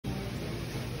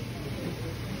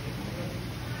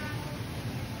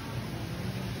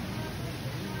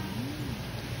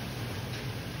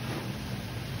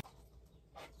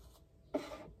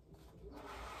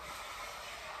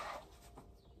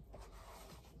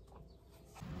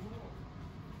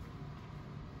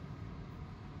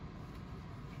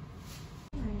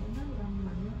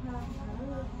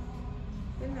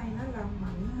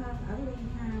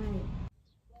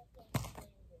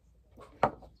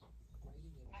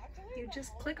You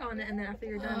just click on it and then after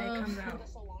you're done, it comes out.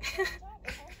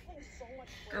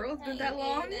 Girl, it's been that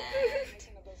long?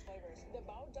 The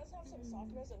bao does have some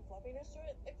softness and fluffiness to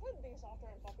it. It could be softer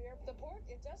and fluffier. The pork,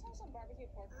 it does have some barbecue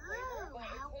pork flavor, but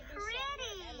it could be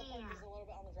softer, and the pork is a little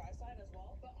bit on the dry side as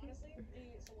well. But honestly, the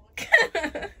cilantro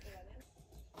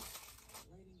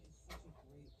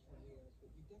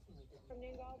from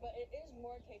Niangao, but it is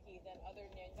more cakey than other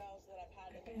Niangaos that I've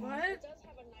had in the past. What? It does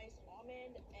have a nice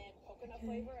almond and coconut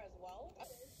flavor as well.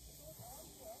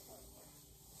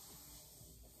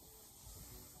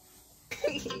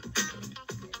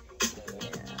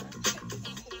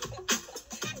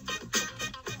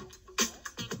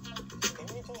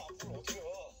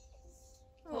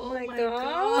 Oh my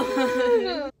god.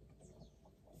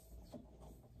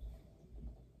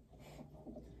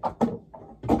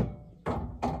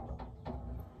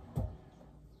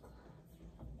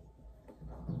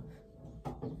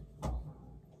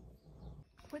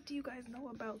 What do you guys know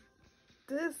about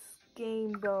this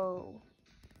game though?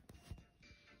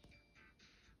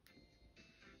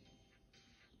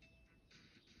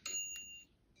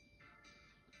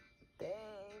 Dang,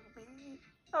 baby.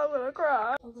 I'm gonna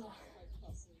cry.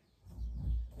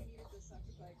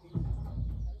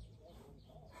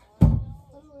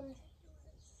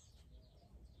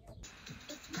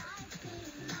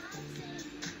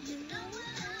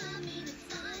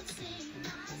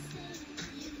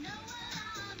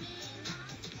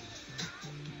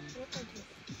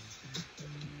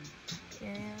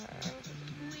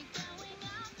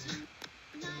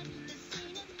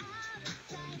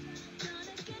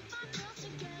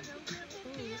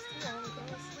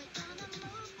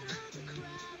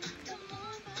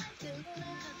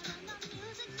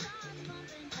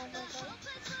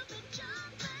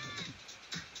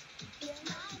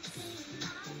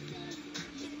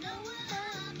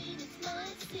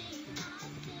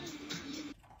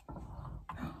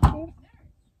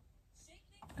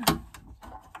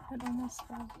 It almost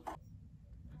fell.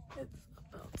 It's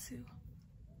about to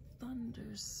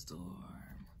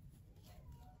thunderstorm.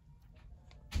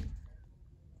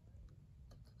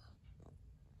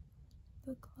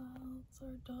 The clouds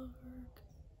are dark.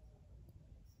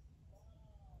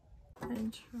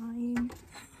 I'm trying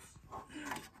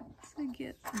to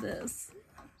get this.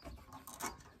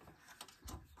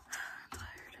 I'm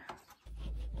tired.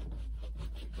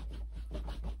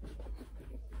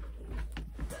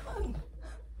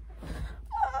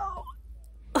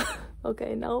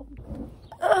 Okay, no.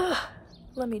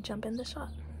 Let me jump in the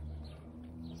shot.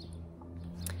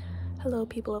 Hello,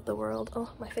 people of the world.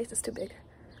 Oh, my face is too big.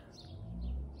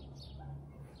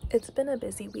 It's been a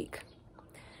busy week.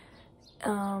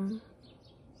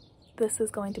 This is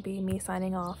going to be me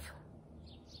signing off.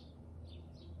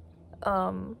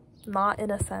 Not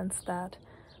in a sense that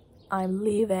I'm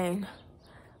leaving,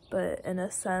 but in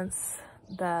a sense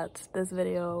that this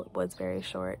video was very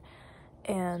short.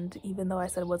 And even though I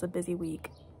said it was a busy week,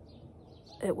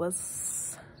 the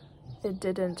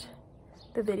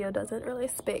video doesn't really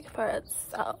speak for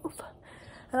itself.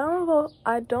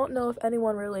 I don't know if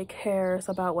anyone really cares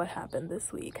about what happened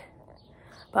this week,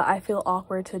 but I feel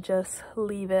awkward to just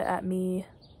leave it at me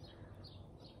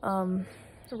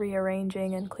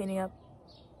rearranging and cleaning up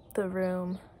the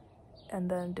room and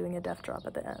then doing a death drop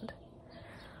at the end.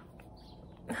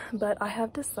 But I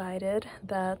have decided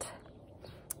that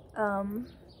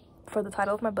for the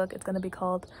title of my book, it's going to be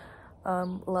called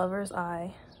Lover's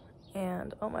Eye.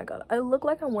 And oh my god, I look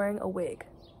like I'm wearing a wig.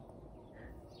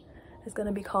 It's going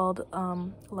to be called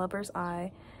Lover's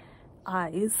Eye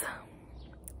Eyes,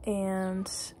 and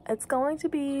it's going to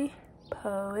be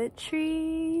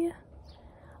poetry.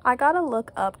 I gotta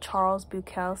look up Charles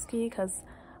Bukowski because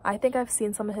I think I've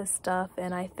seen some of his stuff,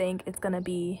 and I think it's gonna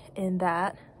be in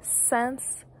that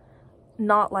sense,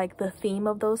 not like the theme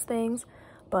of those things,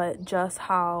 but just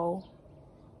how,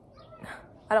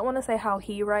 I don't want to say how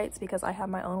he writes because I have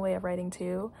my own way of writing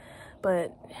too,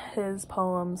 but his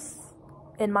poems,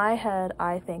 in my head,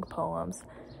 I think poems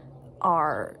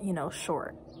are, you know,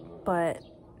 short, but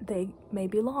they may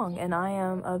be long, and I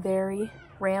am a very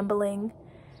rambling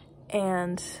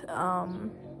and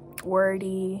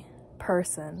wordy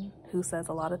person who says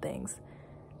a lot of things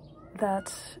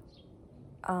that,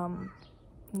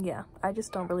 yeah, I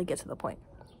just don't really get to the point.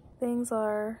 Things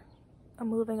are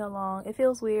moving along. It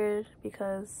feels weird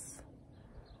because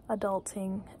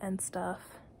adulting and stuff.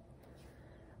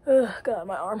 Ugh, God,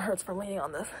 my arm hurts from leaning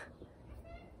on this.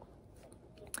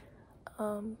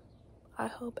 I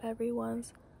hope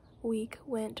everyone's week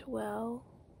went well.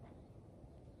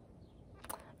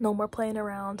 No more playing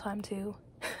around, time to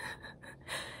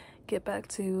get back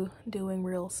to doing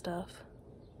real stuff.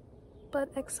 but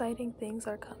exciting things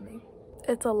are coming.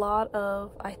 It's a lot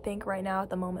of, I think right now at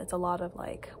the moment, it's a lot of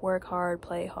like work hard,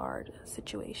 play hard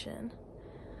situation.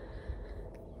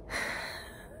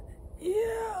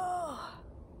 Yeah.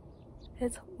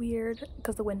 It's weird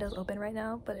because the window's open right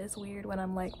now, but it's weird when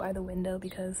I'm like by the window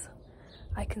because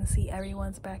I can see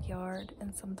everyone's backyard,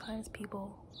 and sometimes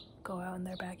people go out in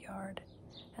their backyard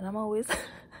and I'm always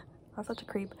I'm such a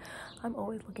creep. I'm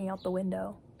always looking out the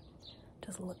window,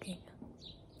 just looking.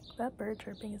 That bird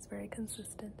chirping is very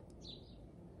consistent.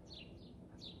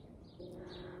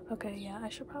 Okay, yeah, I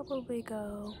should probably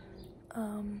go.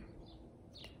 I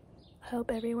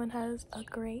hope everyone has a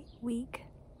great week,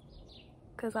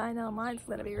 because I know mine's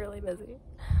gonna be really busy.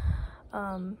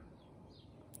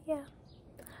 Yeah.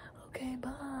 Okay,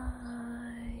 bye.